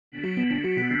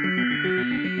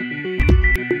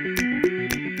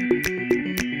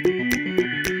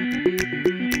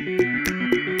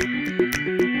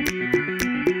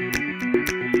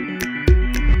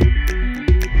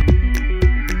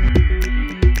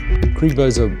Krieg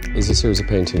Böse is a series of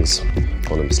paintings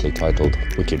anonymously titled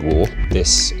Wicked War.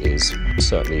 This is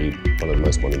certainly one of the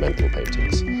most monumental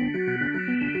paintings.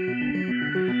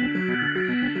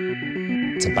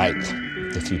 It's about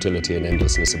the futility and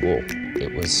endlessness of war.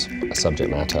 It was a subject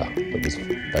matter that was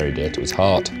very dear to his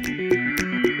heart.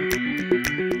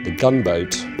 The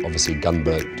gunboat, obviously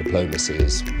gunboat diplomacy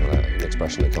is an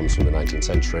expression that comes from the 19th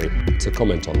century. It's a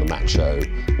comment on the macho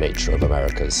nature of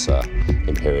America's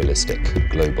imperialistic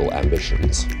global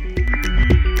ambitions.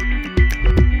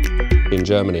 In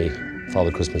Germany,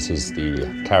 Father Christmas is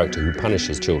the character who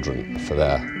punishes children for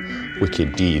their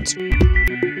wicked deeds.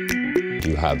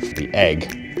 You have the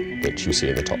egg, which you see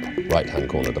in the top right-hand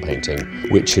corner of the painting,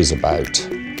 which is about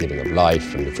giving of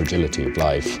life and the fragility of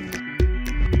life.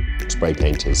 Spray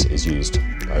paint is used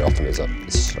very often as an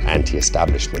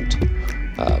anti-establishment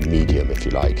medium, if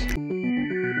you like.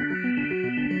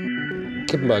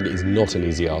 Kippenberger is not an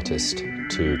easy artist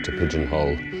to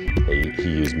pigeonhole. He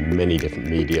used many different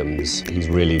mediums. He's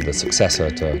really the successor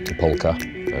to Polka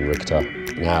and Richter.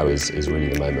 Now is really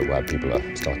the moment where people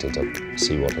are starting to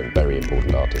see what a very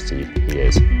important artist he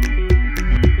is.